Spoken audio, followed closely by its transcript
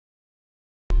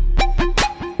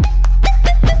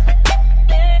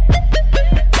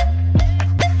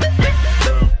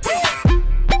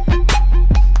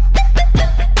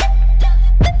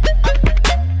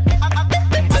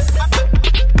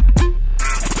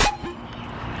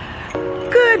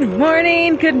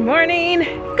morning, good morning,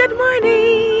 good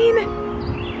morning.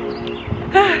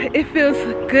 It feels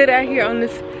good out here on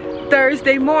this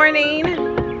Thursday morning.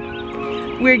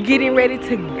 We're getting ready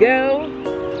to go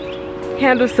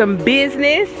handle some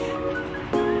business.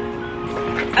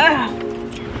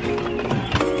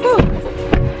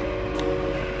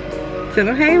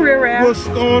 So, hey, Real Rap. What's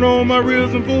going on, my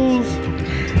reels and fools?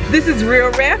 This is Real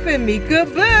Rap and Meka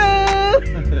Boo.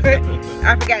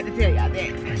 I forgot to tell y'all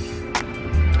that.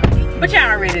 But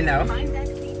y'all already know.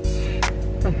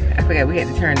 Oh, I forgot we had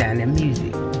to turn down the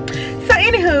music. So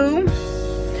anywho,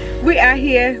 we out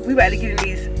here. We about to get in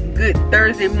these good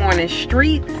Thursday morning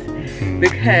streets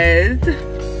because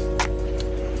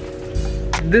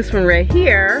this one right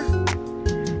here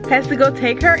has to go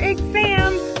take her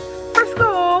exams for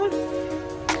school.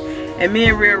 And me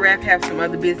and Real Rap have some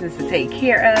other business to take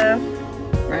care of,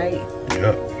 right?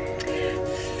 Yep.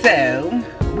 So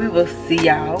we will see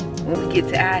y'all when we get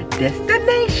to our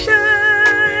destination.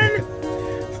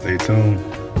 Stay tuned.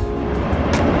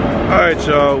 Alright,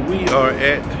 y'all, we are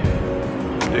at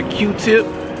the Q-tip.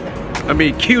 I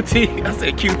mean QT. I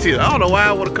said Q-tip. I don't know why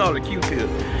I want to call it Q-tip.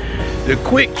 The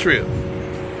Quick Trip.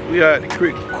 We are at the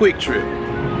Quick Trip.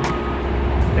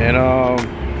 And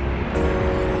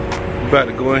about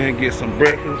to go ahead and get some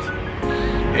breakfast.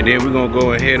 And then we're gonna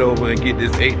go and head over and get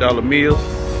this $8 meal.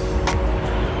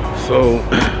 So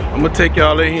I'm gonna take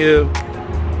y'all in here.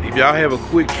 If y'all have a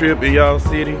quick trip in y'all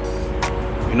city,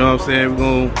 you know what I'm saying,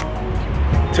 we're gonna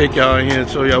take y'all in here and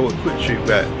show y'all what quick trip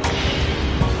got.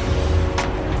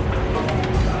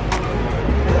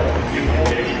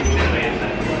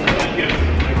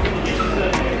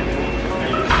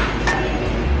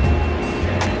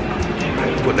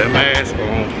 Put that mask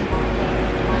on.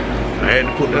 I had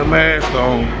to put that mask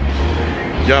on.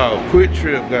 Y'all, Quick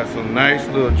Trip got some nice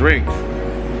little drinks.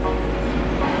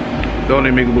 Don't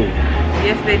they make a move?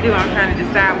 Yes, they do. I'm trying to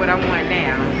decide what I want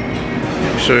now.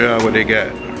 Show y'all what they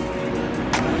got.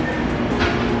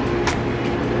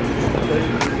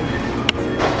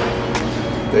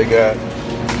 They got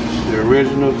the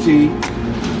original tea,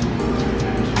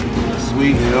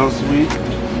 sweet and unsweet,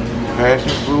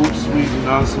 passion fruit, sweet and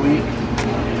unsweet,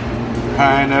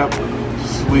 pineapple,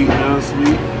 sweet and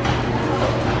unsweet.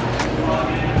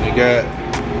 They got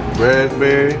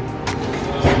raspberry,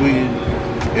 sweet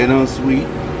and unsweet,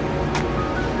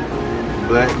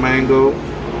 black mango.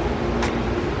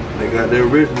 They got the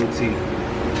original tea. I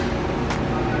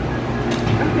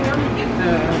think I'm gonna get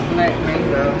the black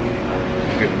mango.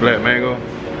 Get the black mango?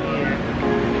 Yeah.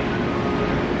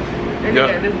 And Yep.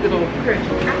 they got this good old crunch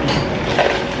ice.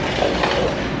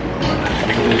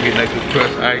 You can get that good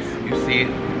crushed ice. You see it?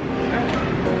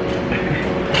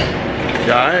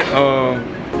 Yeah,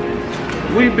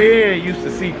 we been used to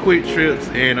see Quick Trips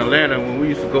in Atlanta when we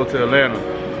used to go to Atlanta.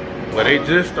 But they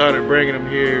just started bringing them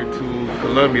here to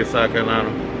Columbia, South Carolina.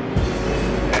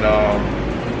 And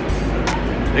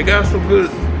they got some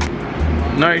good,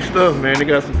 nice stuff, man. They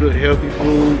got some good healthy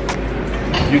food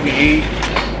you can eat.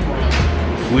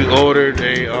 We ordered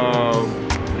a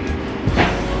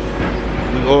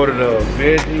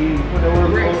veggie,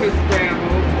 Breakfast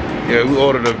scramble. yeah, we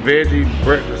ordered a veggie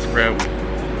breakfast scramble.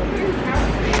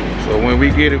 So when we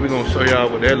get it, we're gonna show y'all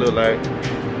what that look like.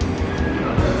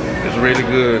 It's really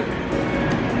good.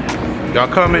 Y'all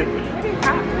coming? What is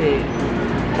hot food?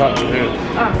 Talk to him.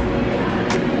 Oh.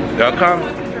 Y'all coming?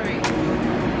 What's the drink?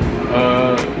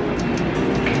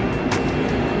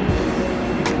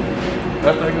 I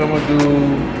think I'm gonna do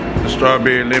the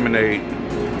strawberry lemonade.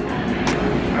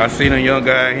 I seen a young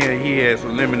guy here, he had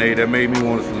some lemonade that made me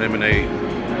want some lemonade.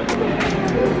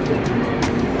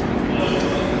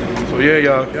 So yeah,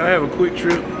 y'all, if y'all have a quick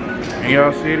trip in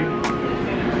y'all city, you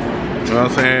know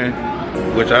what I'm saying?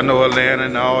 Which I know Atlanta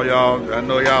and all y'all, I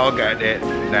know y'all got that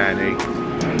down there.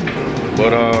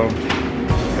 But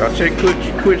y'all check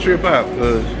Quick Trip out,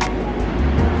 because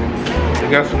they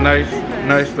got some nice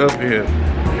stuff in here.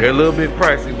 They're a little bit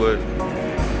pricey, but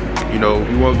you know, if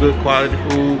you want good quality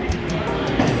food,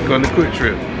 come to Quick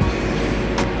Trip.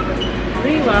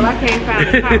 Meanwhile, I can't find a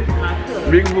top for my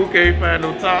cup. Big Boo can't find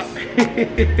no top.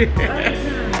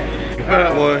 You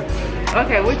found one.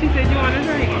 Okay, what you said you want to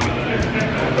drink?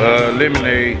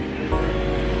 Lemonade.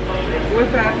 What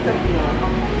size cup you want?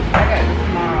 I got the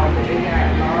small, but they got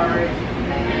large.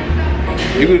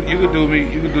 You could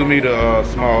do me the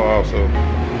small also.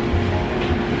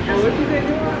 And what you said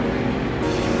you want?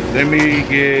 Let me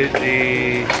get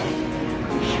the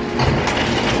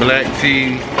black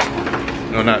tea.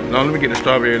 No, let me get the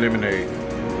strawberry lemonade.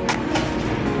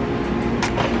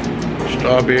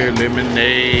 Strawberry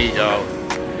lemonade, y'all.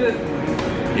 Good.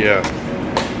 Yeah.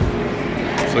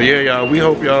 So yeah, y'all, we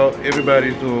hope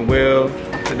everybody's doing well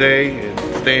today and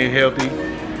staying healthy.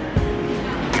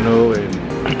 You know, and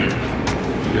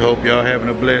we hope y'all having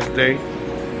a blessed day.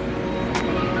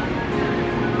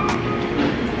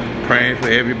 Praying for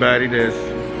everybody that's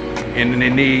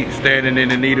standing in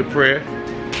the need of prayer.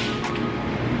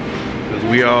 Because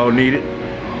we all need it.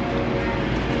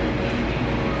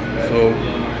 So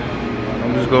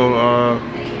I'm just gonna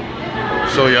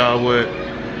show y'all what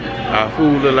our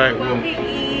food look like.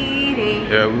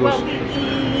 Yeah, we gonna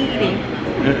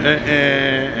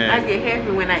I get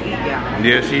happy when I eat, y'all.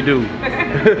 Yes, she do.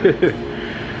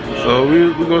 So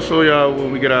we gonna show y'all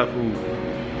when we get our food.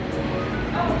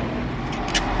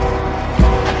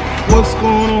 What's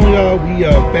going on, y'all? We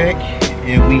are back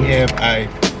and we have our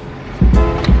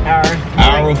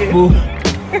food.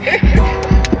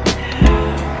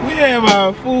 We have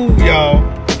our food, y'all.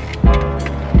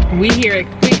 We here at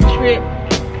Quick Trip,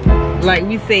 like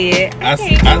we said. At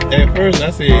first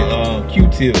I said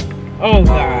Q-tip. Oh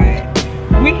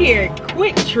God. We here at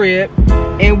Quick Trip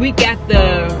and we got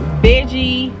the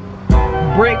veggie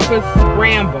breakfast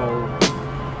scramble.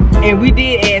 And we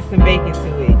did add some bacon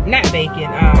to it. Not bacon,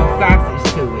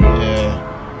 sausage to it.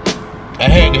 Yeah. I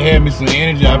had to have me some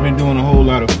energy. I've been doing a whole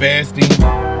lot of fasting.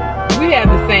 We have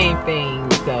the same thing,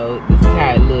 so this is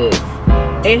how it looks.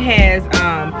 It has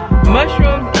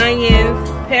mushrooms, onions,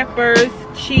 peppers,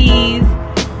 cheese,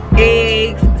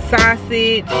 eggs,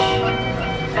 sausage.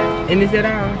 And is that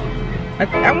all?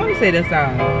 I want to say that's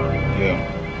all. Yeah.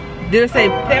 Did I say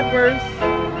peppers?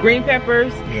 Green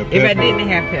peppers? Yeah, peppers. If I didn't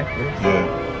have peppers.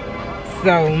 Yeah.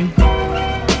 So,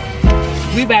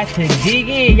 we about to dig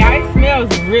in. Y'all, it smells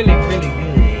really, really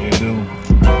good. It do.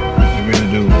 It really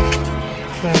do.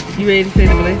 So, you ready to say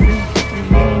the blessing? Let's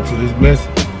go on to this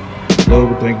blessing. Lord,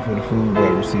 we thank you for the food by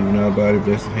receiving our body.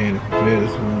 Bless the hand and prepare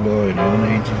this food, Lord. In the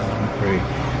name of Jesus, we pray.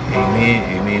 Amen,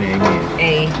 amen, amen.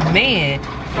 Amen.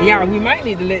 Y'all, we might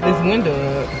need to let this window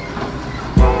up.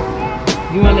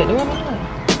 You want to let the window up?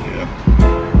 Yeah.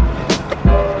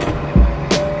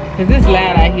 Cause it's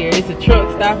loud out here. It's a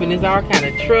truck stop and there's all kind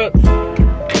of trucks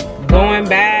going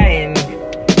by and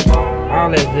all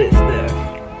that good stuff.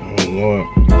 Oh Lord.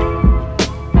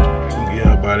 Get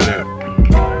out of that.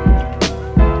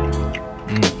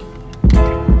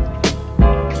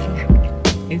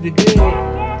 Is it good?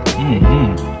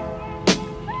 Mm-hmm.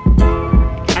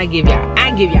 I give y'all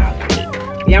a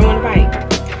bite. Y'all want a bite?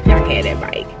 Y'all can have that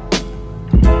bite.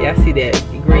 Y'all see that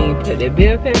green, that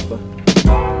bell pepper?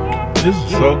 This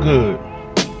is so good.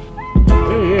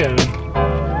 Oh yeah.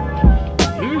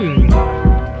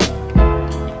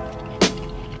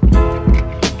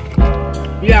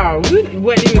 Y'all, we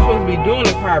wasn't even supposed to be doing a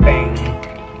Carbang.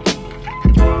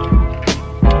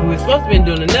 We were supposed to be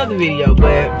doing another video,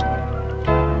 but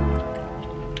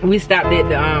we stopped at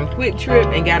the Quick Trip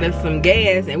and got us some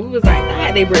gas, and we was like,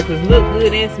 God, they breakfast look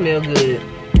good and smell good.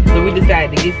 So we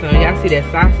decided to get some. Y'all see that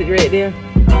sausage right there?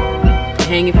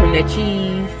 Hanging from that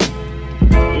cheese.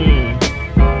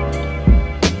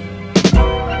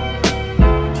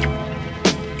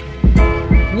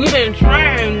 We've been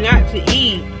trying not to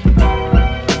eat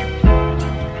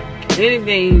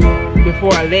anything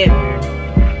before 11.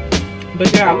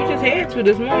 But y'all, we just had to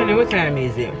this morning. What time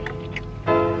is it?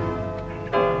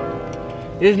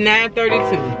 It's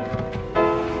 9:32.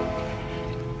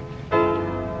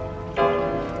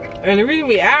 And the reason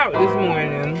we out this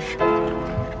morning,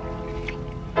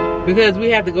 because we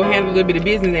have to go handle a little bit of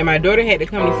business, and my daughter had to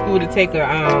come to school to take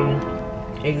a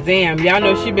exam. Y'all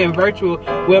know she's been virtual.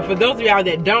 Well, for those of y'all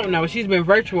that don't know, she's been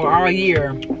virtual all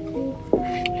year.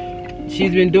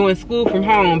 She's been doing school from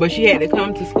home, but she had to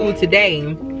come to school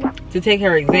today to take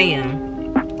her exam.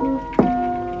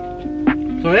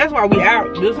 So that's why we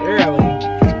out this early.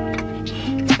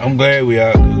 I'm glad we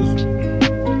out, because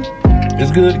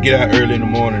it's good to get out early in the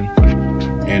morning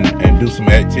and do some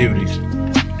activities.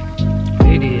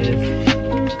 It is.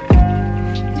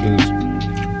 Because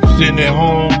sitting at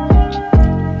home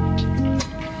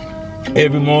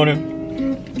every morning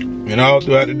and all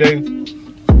throughout the day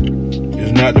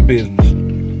is not the business.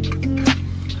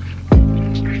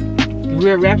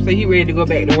 Real Rap said he ready to go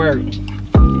back to work.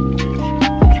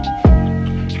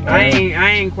 I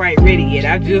ain't quite ready yet.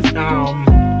 I just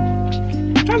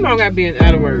how long I been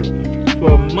out of work?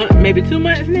 For a month, maybe 2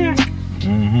 months now.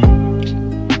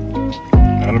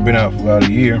 I've been out for about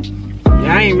a year.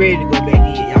 I ain't ready to go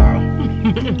back yet, y'all.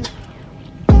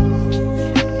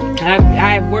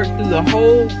 I've worked through the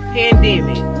whole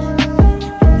pandemic,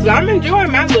 so I'm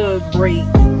enjoying my little break.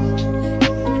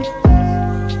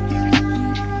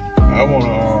 I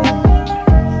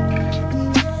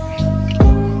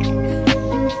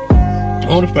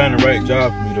wanna find the right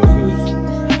job for me though, because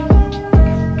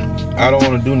I don't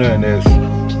want to do nothing that's,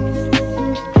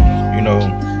 you know,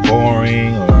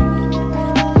 boring or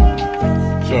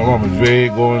something I'm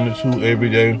dread going into every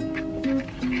day.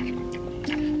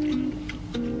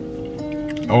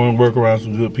 I want to work around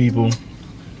some good people.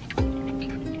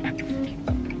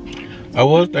 I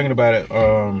was thinking about it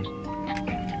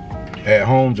at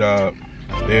home job,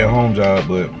 stay at home job,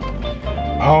 but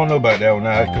I don't know about that one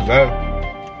now because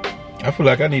I feel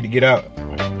like I need to get out.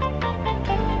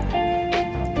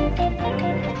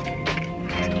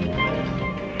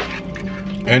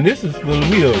 And this is filling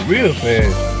me up real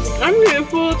fast. I'm real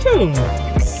full too.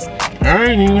 I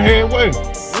ain't even halfway.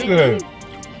 Look at that.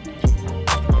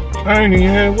 I ain't even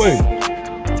halfway.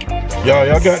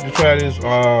 Y'all got to try this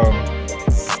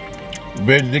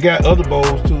veggie. They got other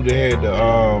bowls too. They had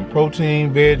the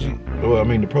protein veggie. Well, I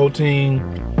mean the protein.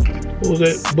 What was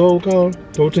that bowl called?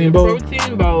 Protein bowl.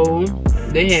 Protein bowl.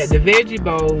 They had the veggie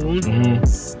bowl.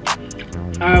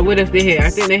 What else they had? I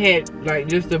think they had like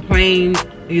just a plain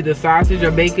either sausage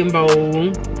or bacon bowl.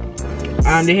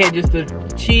 They had just a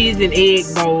cheese and egg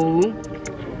bowl.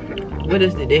 What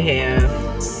else did they have?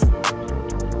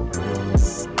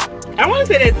 I want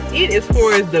to say that's it as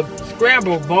far as the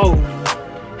scrambled bowl.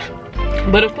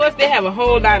 But of course they have a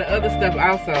whole lot of other stuff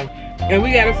also. And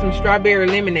we got us some strawberry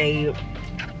lemonade.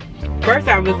 First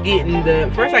I got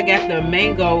the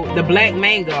mango, the black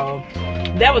mango.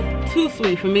 That was too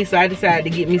sweet for me, so I decided to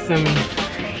get me some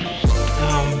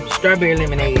strawberry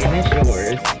lemonade, and that's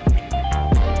yours.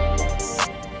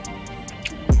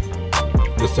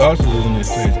 The sausages in this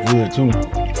taste good too.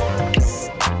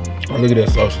 Oh, look at that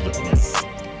sausage up there.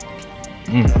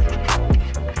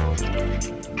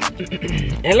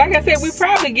 And like I said, we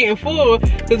probably getting full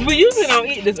because we usually don't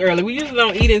eat this early. We usually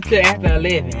don't eat until after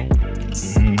 11.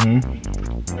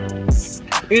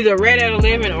 Either right at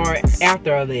 11 or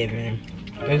after 11.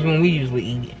 That's when we usually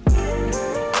eat.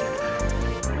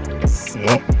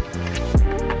 Yep.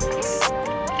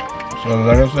 So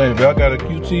like I said, if y'all got a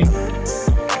QT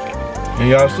in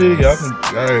y'all city, y'all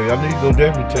need to go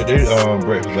definitely check their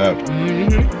breakfast out.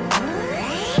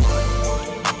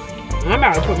 I'm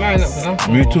about to put mine up because I'm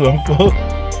full. Me too, I'm full.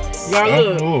 Y'all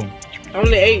look,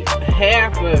 only ate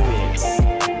half of it.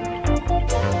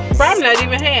 Probably not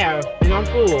even half, and I'm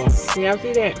full. Can y'all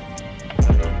see that?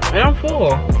 And I'm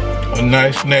full. A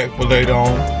nice snack for later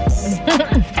on.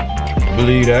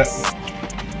 Believe that.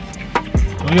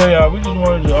 So yeah, y'all, we just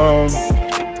wanted to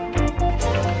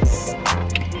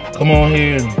come on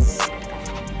here and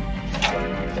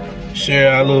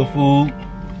share our little food.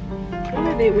 What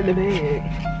I did with the bag?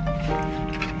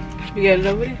 You got it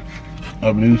over there?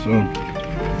 I believe so.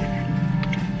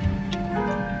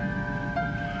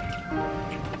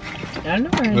 I know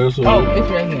it. Oh, it's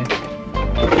right here.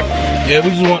 Yeah, we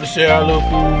just want to share our little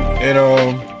food and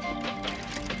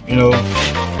you know,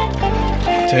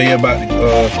 tell you about the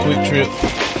quick trip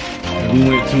that we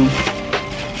went to.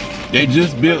 They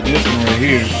just built this one right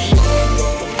here.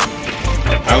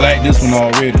 I like this one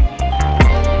already.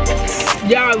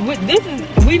 Y'all,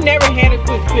 we never had a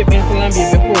quick trip in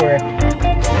Columbia before.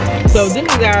 So this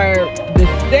is the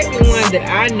second one that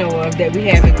I know of that we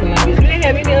have in Columbia. Do they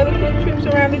have any other quick trips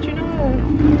around that you know of?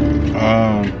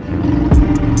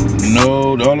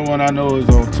 No, the only one I know is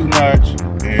on Two Notch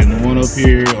and the one up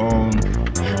here on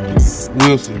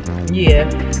Wilson. Yeah,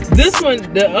 this one,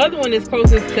 the other one is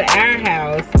closest to our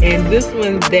house, and this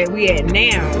one that we at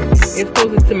now is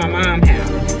closest to my mom's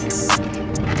house.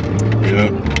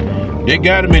 Yep. They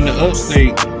got them in the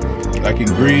upstate, like in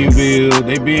Greenville.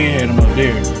 They been had them up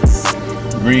there,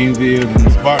 Greenville and the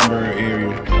Spartanburg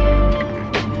area.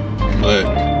 But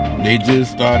they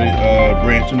just started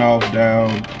branching off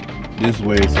down this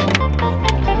way, so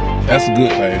that's a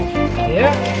good thing.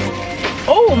 Yeah.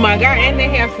 Oh my God, and they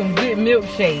have some good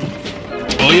milkshakes.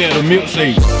 Oh yeah, the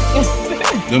milkshakes.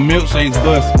 The milkshakes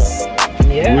bustin'.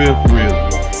 Yeah. Real for real.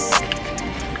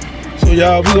 So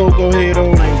y'all, we gonna go ahead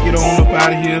on and get on up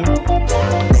out of here.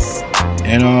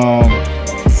 And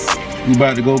we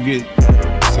about to go get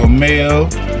some mail.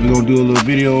 We gonna do a little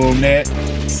video on that.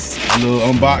 A little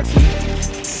unboxing.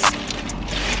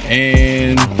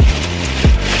 And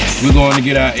we're going to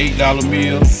get our $8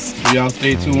 meal. So y'all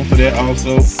stay tuned for that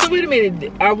also. So wait a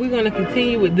minute, are we gonna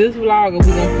continue with this vlog or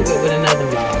we gonna pick up with another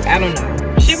vlog? I don't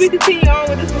know. Should we continue on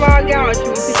with this vlog, y'all, or should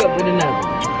we pick up with another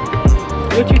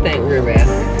one? What you think, Real Rap?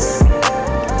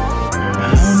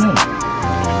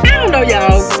 I don't know,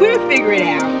 y'all. We'll figure it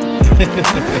out.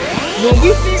 When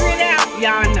we figure it out,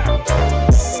 y'all know.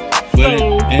 But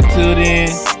until then,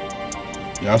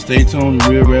 Y'all stay tuned. The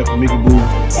Real Rap with Meka Boo.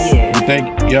 Yeah. We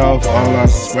thank y'all for all our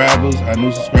subscribers, our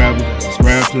new subscribers that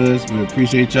subscribe to us. We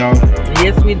appreciate y'all.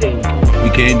 Yes, we do. We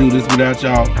can't do this without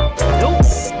y'all. Nope.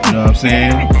 You know what I'm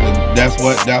saying?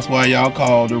 That's why y'all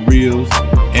call the Reels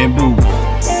and Boos.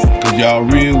 Cause y'all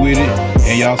real with it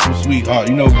and y'all so sweet.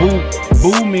 You know,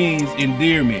 boo means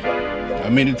endearment. I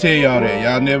meant to tell y'all that.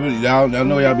 Y'all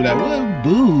know y'all be like, what,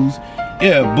 boos?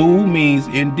 Yeah, boo means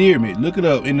endearment. Look it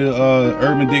up in the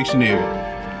Urban Dictionary.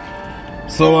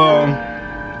 So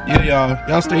yeah,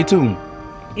 y'all stay tuned.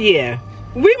 Yeah.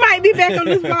 We might be back on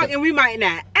this vlog and we might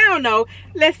not. I don't know.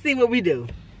 Let's see what we do.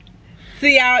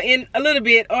 See y'all in a little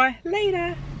bit or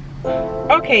later.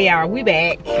 Okay, y'all, we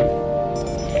back.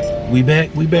 We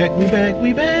back. We're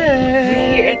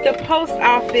here at the post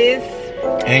office.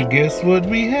 And guess what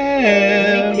we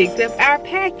have? We picked up our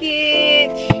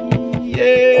package.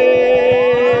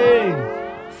 Yay!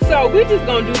 So we're just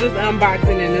gonna do this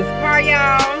unboxing in this car,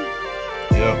 y'all.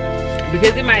 Yep.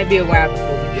 Because it might be a while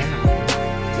before we get home.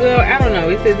 Well, I don't know.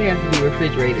 It says it has to be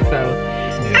refrigerated, so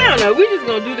yeah. I don't know. We're just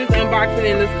gonna do this unboxing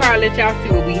in this car. Let y'all see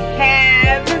what we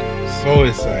have. So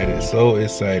excited. So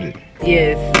excited.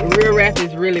 Yes, Real Rap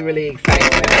is really, really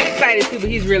excited. I'm excited too, but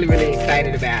he's really, really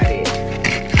excited about it.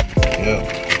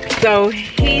 Yep. So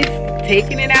he's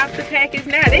taking it out the package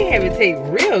now. They have it take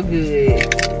real good.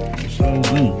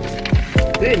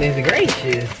 Goodness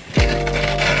gracious.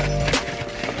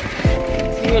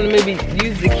 You want to maybe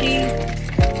use the key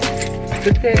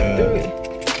to cut through it?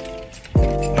 I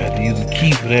have to use a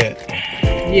key for that.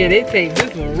 Yeah, they take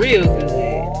this one real good.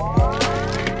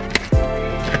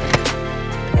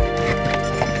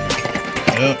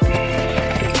 Yep.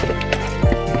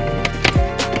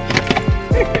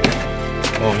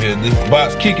 Oh yeah, this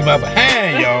box kicking my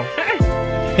behind, y'all.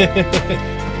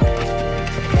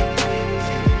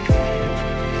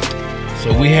 So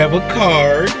we have a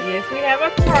card. Yes, we have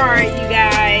a card, you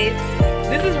guys.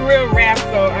 This is Real Rap,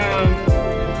 so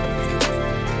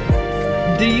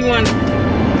do you want?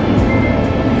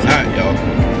 It's hot, y'all.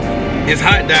 It's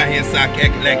hot down here, South.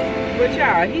 But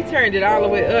y'all, he turned it all the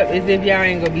way up as if y'all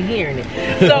ain't gonna be hearing it.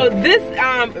 So this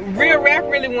Real Rap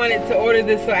really wanted to order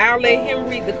this, so I'll let him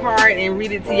read the card and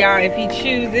read it to y'all if he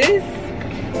chooses.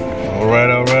 All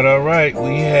right.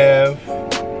 We have,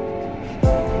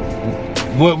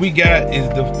 what we got is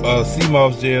the sea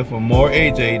moss gel from More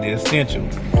AJ, the essential.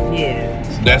 Yeah.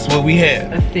 So that's what we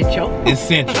have. Essential.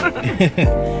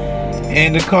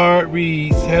 And the card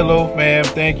reads, hello fam,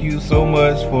 thank you so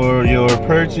much for your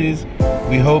purchase.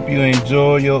 We hope you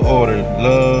enjoy your order.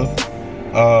 Love,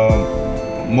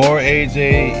 More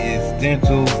AJ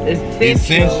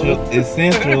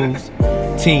Essentials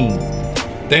team.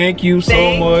 Thank you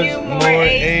so much, More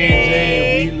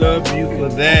AJ. We love you for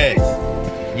that.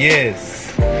 Yes.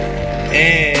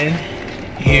 And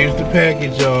here's the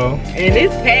package, y'all. And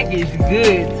this package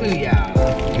good too,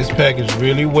 y'all. This package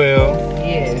really well.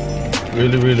 Yes.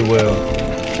 Really well.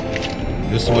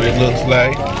 This is what it looks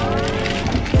like.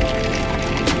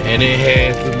 And it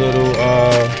has the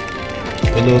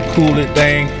little coolant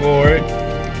thing for it.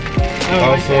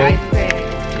 Oh, also,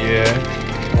 yeah.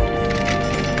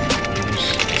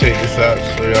 Just take this out to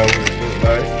show y'all what it looks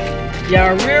like.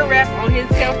 Y'all, Real Rap on his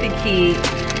healthy kid,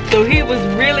 so he was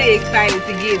really excited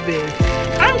to get this.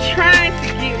 I'm trying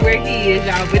to get where he is,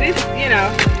 y'all, but it's, you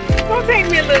know, it's gonna take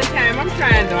me a little time. I'm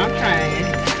trying though. I'm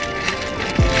trying.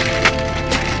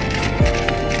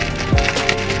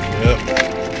 Yep.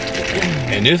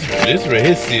 And this right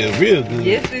here sealed real good.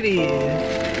 Yes, it is.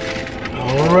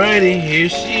 Alrighty, here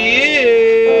she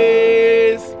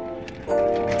is.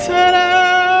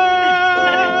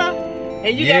 Ta-da!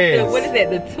 And you got the, what is that,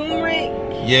 the turmeric?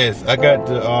 Yes, I got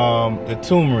the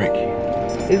turmeric.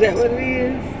 Is that what it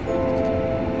is?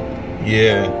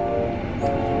 Yeah,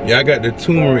 I got the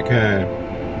turmeric kind.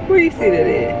 Where you see that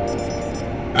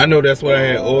at? I know that's what I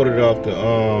had ordered off the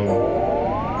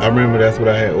I remember that's what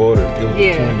I had ordered. It was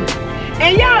the turmeric.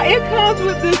 And y'all, it comes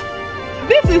with this.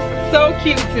 This is so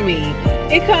cute to me.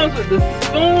 It comes with the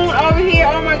spoon over here.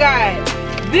 Oh my God.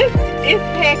 This is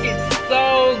packaged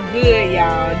so good,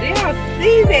 y'all. Do y'all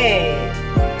see that?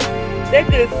 That's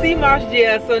the sea moss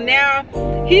gel. So now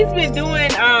he's been doing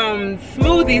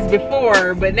smoothies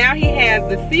before, but now he has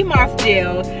the sea moss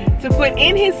gel to put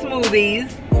in his smoothies.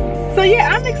 So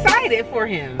yeah, I'm excited for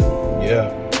him.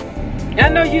 Yeah. I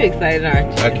know you're excited,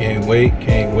 aren't you? I can't wait.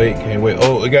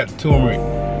 Oh, it got turmeric.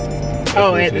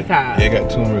 Oh, at the top. Yeah, it got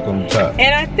turmeric on the top.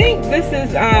 And I think this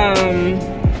is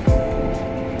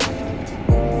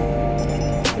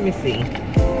let me see.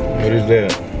 What is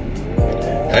that?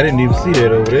 I didn't even see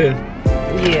that over there.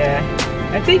 Yeah.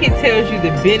 I think it tells you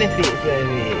the benefits of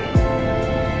it.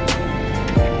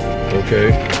 Oh Okay.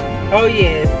 Oh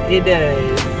yes, it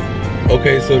does.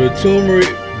 Okay, so the turmeric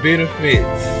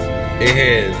benefits, it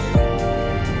has,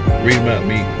 read them out,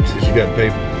 me, since you got the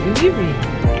paper. You read.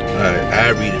 Alright, I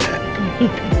read it out.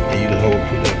 And you can hold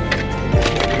it up.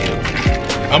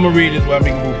 I'm gonna read this while me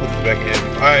can put this back in.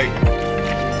 Alright.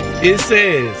 It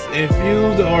says,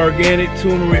 infuse the organic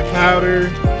turmeric powder.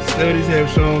 Studies have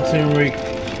shown turmeric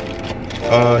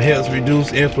helps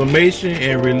reduce inflammation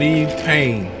and relieve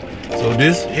pain. So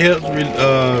this helps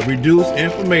reduce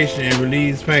inflammation and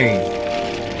relieves pain.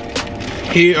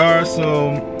 Here are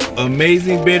some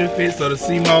amazing benefits of the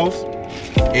sea moss.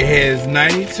 It has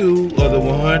 92 of the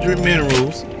 100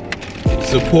 minerals,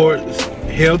 supports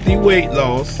healthy weight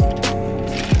loss,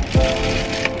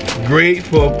 great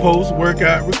for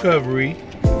post-workout recovery,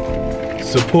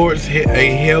 supports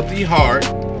a healthy heart.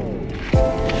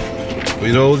 For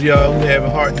those of y'all who have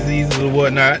heart diseases or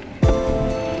whatnot,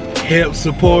 helps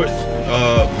support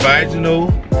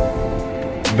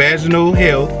vaginal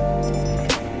health,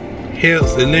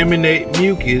 helps eliminate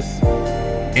mucus,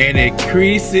 and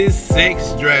increases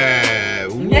sex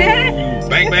drive. Ooh, bang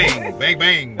bang, bang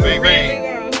bang, bang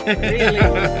bang. Really?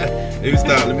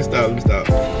 Let me stop.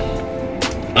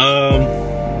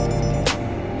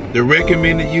 The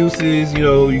recommended uses, you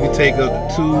know, you can take up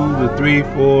to 2 to 3,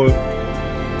 4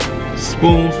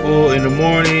 spoonful in the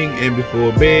morning and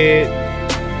before bed.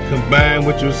 Combine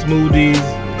with your smoothies,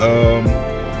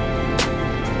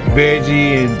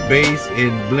 veggie and base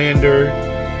and blender,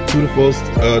 2 to 4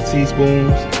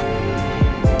 teaspoons.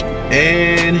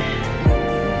 And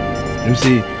let me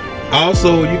see.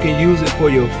 Also, you can use it for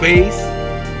your face.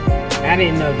 I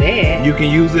didn't know that. You can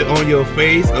use it on your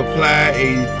face. Apply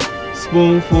a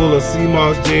spoonful of sea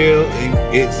moss gel and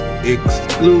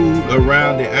exclude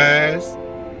around the eyes.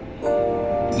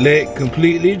 Let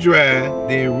completely dry,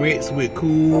 then rinse with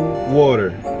cool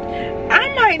water. I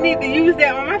might need to use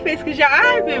that on my face because y'all,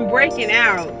 I've been breaking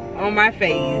out on my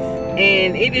face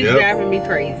and it is driving me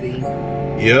crazy.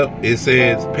 Yep, it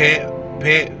says pat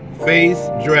face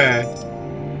dry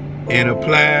and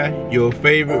apply your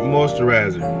favorite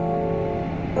moisturizer.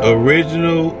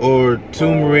 Original or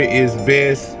turmeric is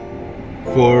best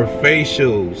for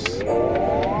facials.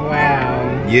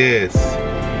 Wow. Yes.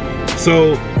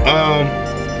 So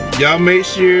y'all make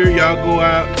sure y'all go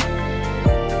out.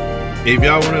 If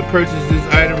y'all want to purchase this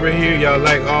item right here, y'all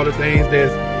like all the things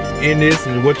that's in this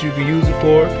and what you can use it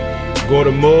for, go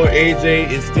to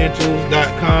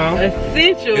moreajessentials.com.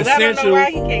 Essentials. I don't know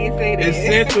why he can't say that.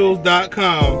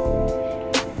 Essentials.com.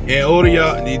 And order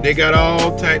y'all. They got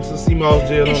all types of sea moss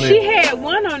gel on there. She had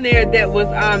one on there that was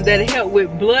that helped with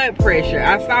blood pressure.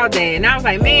 I saw that and I was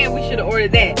like, man, we should have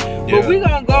ordered that. But we're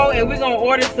gonna go and we're gonna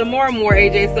order some more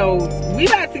AJ. So we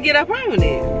about to get up on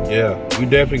it. Yeah, we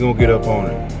definitely gonna get up on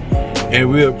it.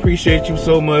 And we appreciate you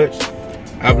so much.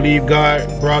 I believe God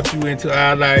brought you into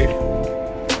our life.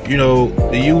 You know,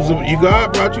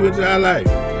 God brought you into our life.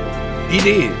 He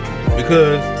did.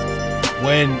 Because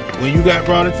when you got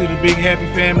brought into the big happy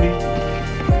family,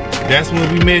 that's when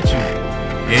we met you.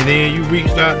 And then you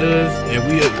reached out to us,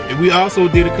 and we also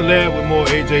did a collab with More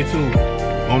AJ too.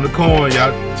 On the corn,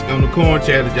 y'all, on the corn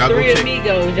challenge. Y'all Three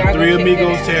Amigos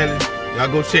challenge. Y'all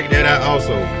go check that out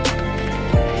also.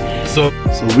 So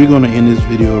we're gonna end this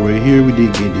video right here. We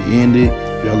did get to end it.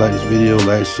 If y'all like this video,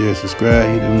 like, share, subscribe,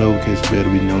 hit the notification bell to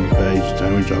be notified each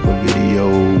time we drop a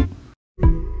video.